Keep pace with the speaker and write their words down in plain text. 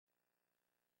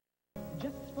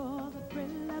just for the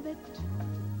thrill of it,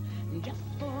 just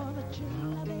for the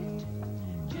chill of it,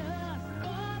 just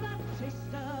for the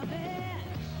taste of it,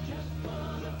 just for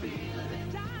the feel of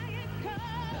it. Diet Coke,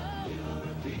 the pure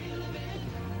appeal of it,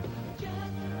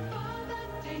 just for the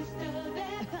taste of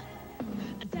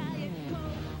it. Diet Coke.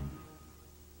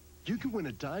 You could win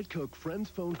a Diet Coke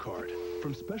Friends phone card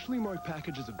from specially marked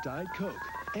packages of Diet Coke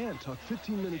and talk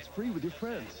 15 minutes free with your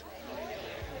friends.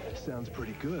 Sounds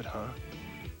pretty good, huh?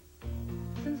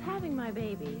 Since having my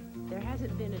baby, there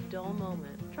hasn't been a dull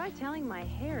moment. Try telling my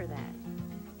hair that.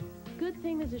 Good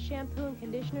thing there's a shampoo and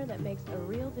conditioner that makes a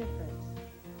real difference.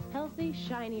 Healthy,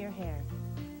 shinier hair.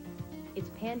 It's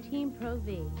Pantene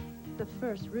Pro-v, the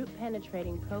first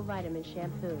root-penetrating pro-vitamin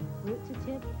shampoo. Root to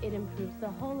tip, it improves the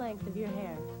whole length of your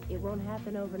hair. It won't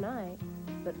happen overnight,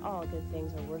 but all good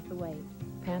things are worth the wait.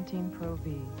 Pantene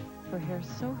Pro-v, for hair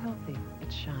so healthy,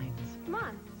 it shines. Come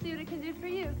on, see what it can do for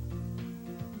you.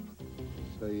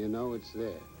 So you know it's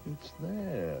there. It's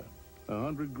there.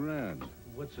 100 grand.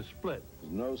 What's the split?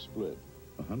 There's no split.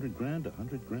 100 grand,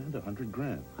 100 grand, 100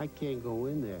 grand. I can't go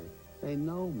in there. They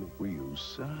know me. We use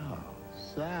Sal.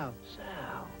 Sal.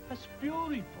 Sal, that's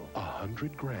beautiful.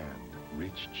 100 grand.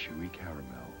 Rich, chewy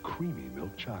caramel, creamy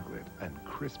milk chocolate, and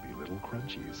crispy little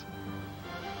crunchies.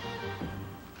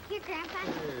 Here, Grandpa.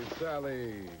 Hey,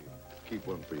 Sally. Keep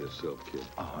one for yourself, kid.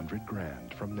 100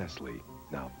 grand from Nestle.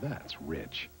 Now that's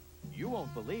rich. You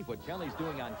won't believe what Kelly's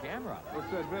doing on camera. What's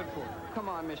that bed for? Come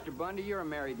on, Mr. Bundy, you're a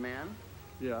married man.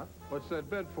 Yeah, what's that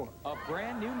bed for? A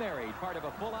brand new married, part of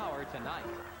a full hour tonight.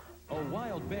 A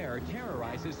wild bear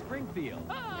terrorizes Springfield.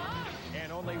 Ah!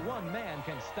 And only one man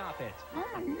can stop it.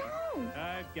 Oh, no.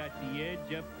 I've got the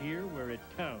edge up here where it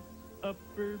counts.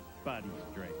 Upper body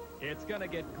strength. It's gonna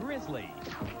get grisly.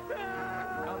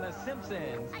 On The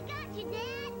Simpsons. I got you,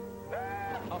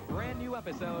 Dad. A brand new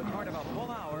episode, part of a full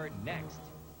hour, next.